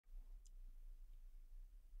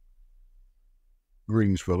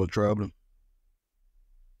Greetings, fellow traveler.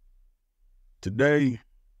 Today,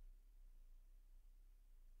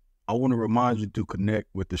 I want to remind you to connect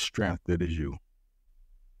with the strength that is you.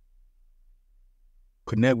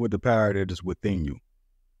 Connect with the power that is within you.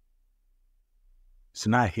 It's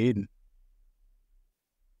not hidden.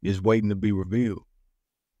 It's waiting to be revealed.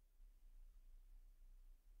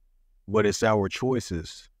 But it's our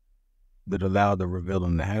choices that allow the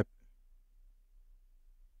revealing to happen.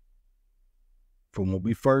 From when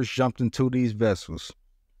we first jumped into these vessels,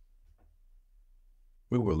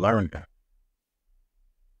 we were learning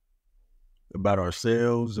about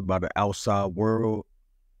ourselves, about the outside world.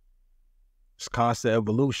 It's constant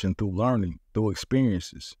evolution through learning, through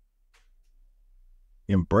experiences.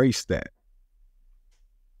 Embrace that.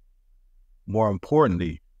 More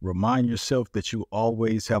importantly, remind yourself that you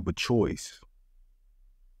always have a choice.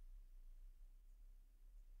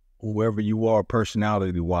 Whoever you are,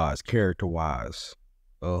 personality-wise, character-wise,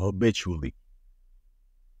 habitually,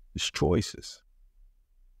 it's choices.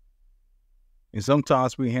 And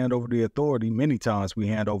sometimes we hand over the authority, many times we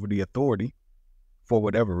hand over the authority for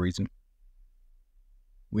whatever reason.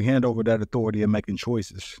 We hand over that authority and making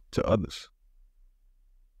choices to others.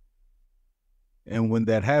 And when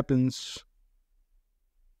that happens,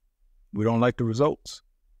 we don't like the results.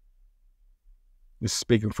 This is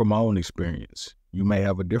speaking from my own experience. You may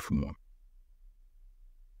have a different one.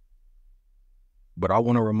 But I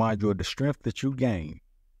want to remind you of the strength that you gain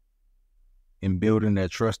in building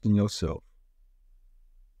that trust in yourself.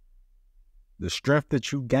 The strength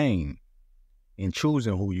that you gain in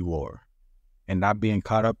choosing who you are and not being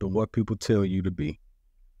caught up in what people tell you to be.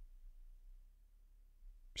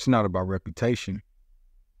 It's not about reputation.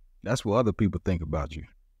 That's what other people think about you.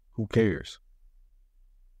 Who cares?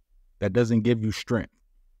 That doesn't give you strength.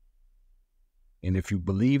 And if you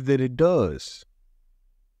believe that it does,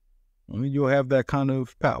 you'll have that kind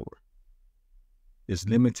of power. As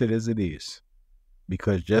limited as it is.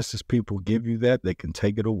 Because just as people give you that, they can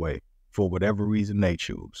take it away for whatever reason they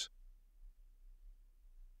choose.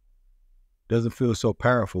 Doesn't feel so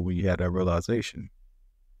powerful when you have that realization.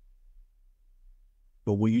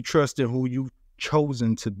 But when you trust in who you've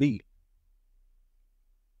chosen to be,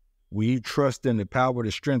 when you trust in the power,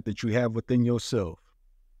 the strength that you have within yourself.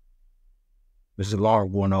 There's an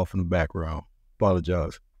alarm going off in the background.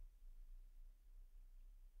 Apologize.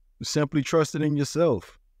 Simply trust it in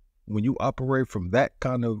yourself. When you operate from that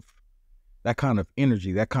kind of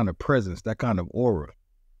energy, that kind of presence, that kind of aura,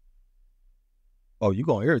 you're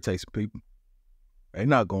going to irritate some people. They're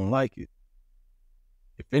not going to like it.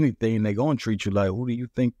 If anything, they're going to treat you like, who do you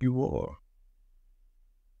think you are?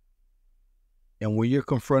 And when you're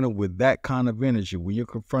confronted with that kind of energy, when you're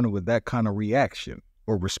confronted with that kind of reaction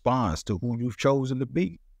or response to who you've chosen to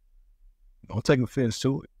be, don't take offense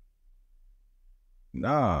to it.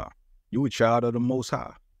 Nah, you a child of the Most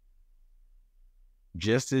High.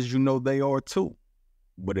 Just as you know they are too.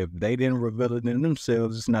 But if they didn't reveal it in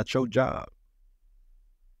themselves, it's not your job.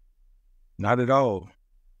 Not at all.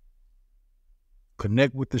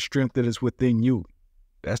 Connect with the strength that is within you.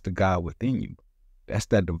 That's the God within you. That's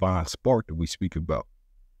that divine spark that we speak about.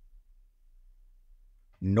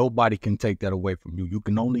 Nobody can take that away from you. You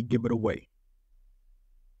can only give it away.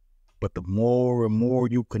 But the more and more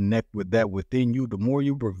you connect with that within you, the more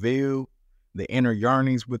you reveal the inner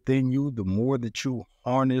yearnings within you, the more that you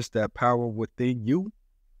harness that power within you,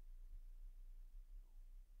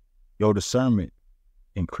 your discernment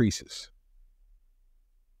increases.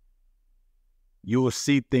 You will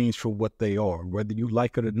see things for what they are, whether you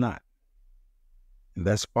like it or not. And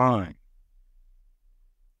that's fine.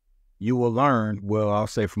 You will learn, I'll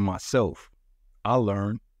say for myself, I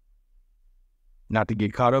learned not to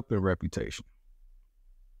get caught up in reputation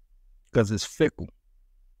because it's fickle.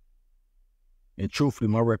 And truthfully,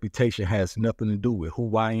 my reputation has nothing to do with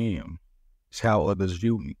who I am. It's how others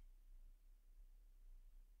view me.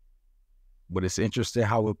 But it's interesting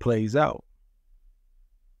how it plays out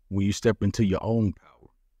when you step into your own power.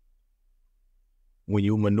 When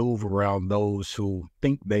you maneuver around those who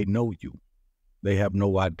think they know you, they have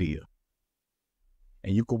no idea.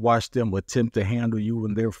 And you can watch them attempt to handle you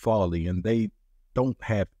in their folly, and they don't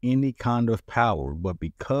have any kind of power, but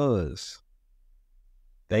because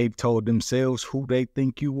they've told themselves who they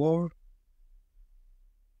think you are,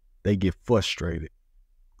 they get frustrated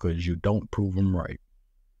because you don't prove them right.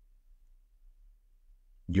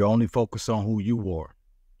 You only focus on who you are,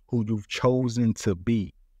 who you've chosen to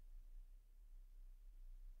be.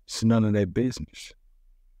 It's none of their business.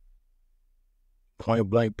 Point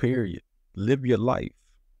blank, period. Live your life.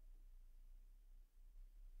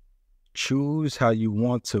 Choose how you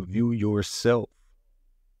want to view yourself.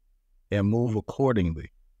 and move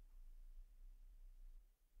accordingly.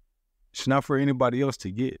 It's not for anybody else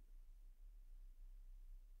to get.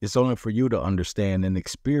 It's only for you to understand and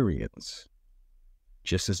experience,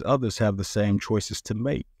 just as others have the same choices to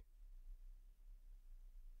make.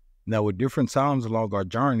 Now, at different times along our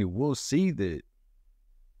journey, we'll see that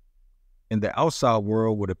in the outside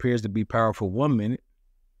world, what appears to be powerful 1 minute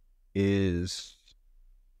is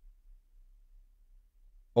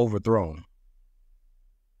overthrown.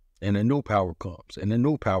 And a new power comes, and a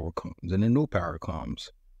new power comes, and a new power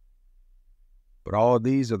comes. But all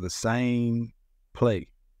these are the same play.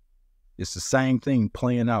 It's the same thing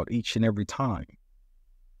playing out each and every time.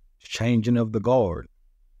 It's changing of the guard.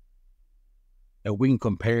 And we can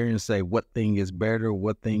compare and say what thing is better,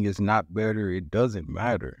 what thing is not better. It doesn't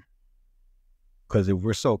matter. Because if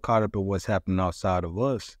we're so caught up in what's happening outside of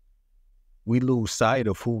us, we lose sight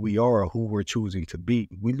of who we are or who we're choosing to be.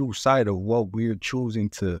 We lose sight of what we're choosing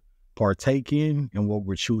to partake in and what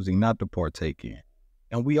we're choosing not to partake in.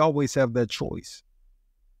 And we always have that choice.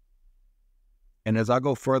 And as I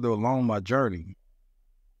go further along my journey,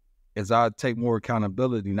 as I take more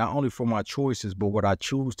accountability, not only for my choices, but what I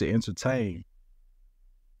choose to entertain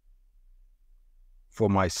for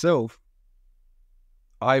myself,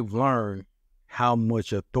 I've learned how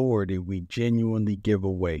much authority we genuinely give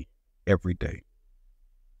away every day.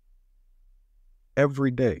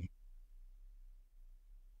 Every day.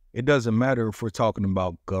 It doesn't matter if we're talking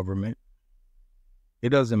about government. It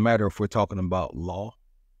doesn't matter if we're talking about law.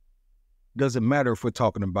 It doesn't matter if we're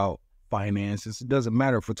talking about finances. It doesn't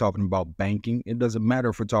matter if we're talking about banking. It doesn't matter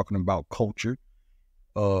if we're talking about culture,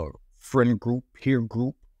 friend group, peer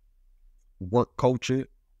group, work culture.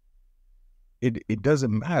 It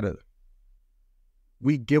doesn't matter.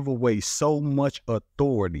 We give away so much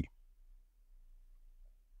authority,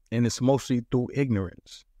 and it's mostly through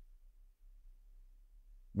ignorance.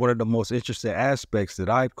 One of the most interesting aspects that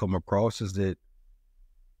I've come across is that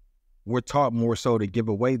we're taught more so to give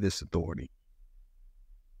away this authority.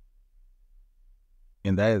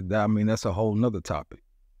 And that's a whole nother topic.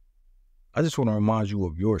 I just want to remind you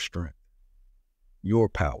of your strength, your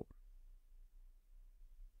power.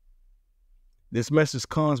 This message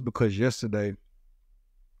comes because yesterday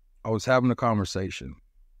I was having a conversation.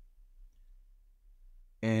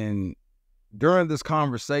 And during this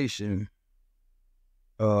conversation,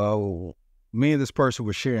 me and this person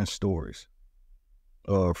were sharing stories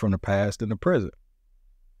from the past and the present.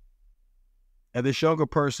 And this younger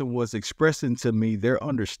person was expressing to me their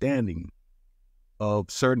understanding of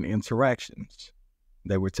certain interactions.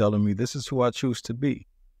 They were telling me, this is who I choose to be.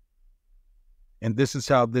 And this is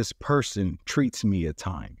how this person treats me at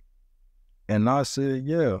times. And I said,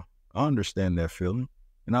 yeah, I understand that feeling.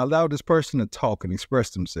 And I allowed this person to talk and express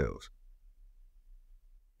themselves.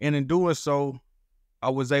 And in doing so, I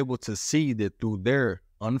was able to see that through their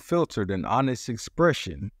unfiltered and honest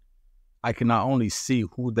expression, I could not only see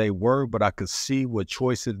who they were, but I could see what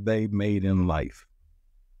choices they made in life.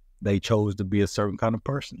 They chose to be a certain kind of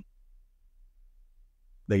person.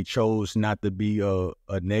 They chose not to be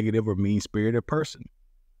a negative or mean-spirited person.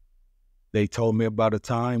 They told me about a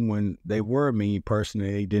time when they were a mean person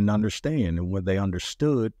and they didn't understand. And when they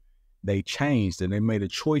understood, they changed and they made a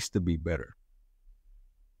choice to be better.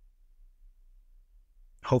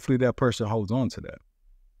 Hopefully that person holds on to that.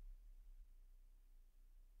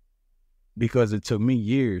 Because it took me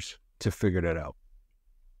years to figure that out.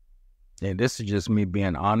 And this is just me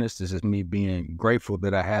being honest. This is me being grateful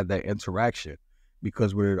that I had that interaction.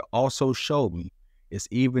 Because what it also showed me is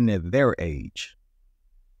even at their age,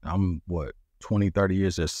 I'm 20, 30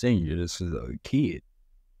 years a senior. This is a kid.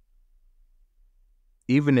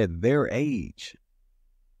 Even at their age,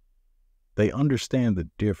 they understand the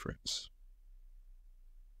difference.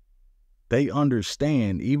 They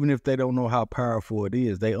understand, even if they don't know how powerful it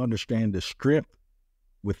is, they understand the strength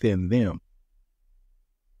within them.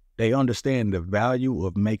 They understand the value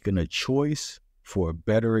of making a choice for a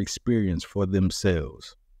better experience for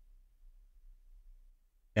themselves.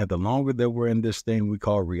 And the longer that we're in this thing we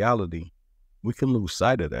call reality, we can lose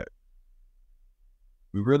sight of that.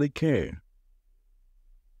 We really can.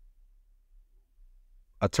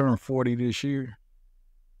 I turned 40 this year,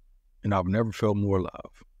 and I've never felt more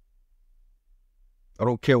alive. I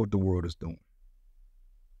don't care what the world is doing.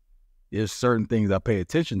 There's certain things I pay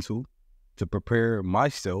attention to prepare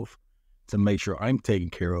myself to make sure I'm taken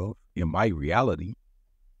care of in my reality.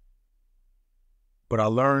 But I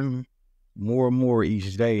learn more and more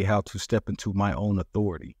each day how to step into my own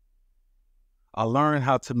authority. I learn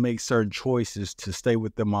how to make certain choices to stay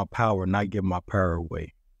within my power, not give my power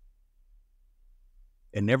away.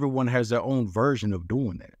 And everyone has their own version of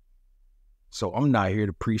doing that. So I'm not here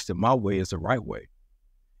to preach that my way is the right way.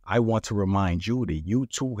 I want to remind you that you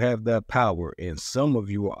too have that power, and some of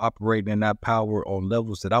you are operating in that power on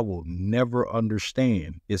levels that I will never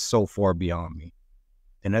understand. It's so far beyond me.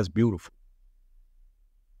 And that's beautiful.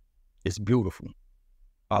 It's beautiful.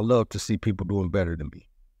 I love to see people doing better than me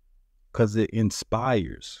because it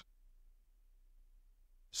inspires.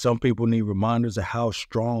 Some people need reminders of how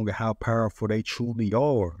strong and how powerful they truly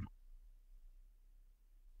are.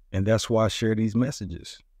 And that's why I share these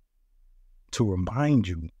messages, to remind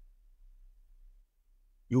you.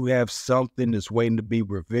 You have something that's waiting to be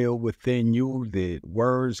revealed within you that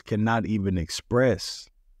words cannot even express.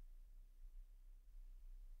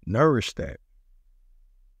 Nourish that.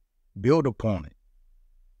 Build upon it.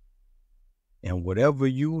 And whatever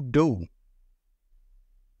you do,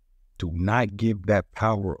 do not give that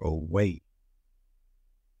power away.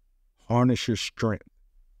 Harness your strength.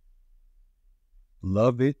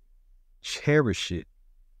 Love it, cherish it,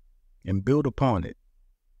 and build upon it.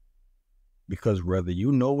 Because whether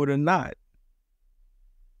you know it or not,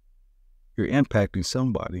 you're impacting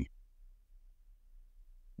somebody.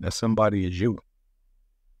 That somebody is you.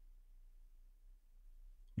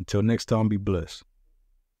 Until next time, be blessed.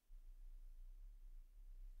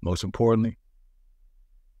 Most importantly,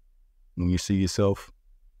 when you see yourself,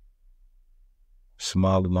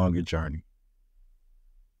 smile along your journey.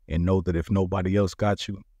 And know that if nobody else got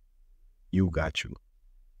you, you got you.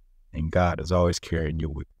 And God is always carrying you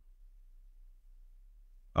with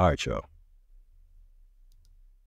you. All right, y'all.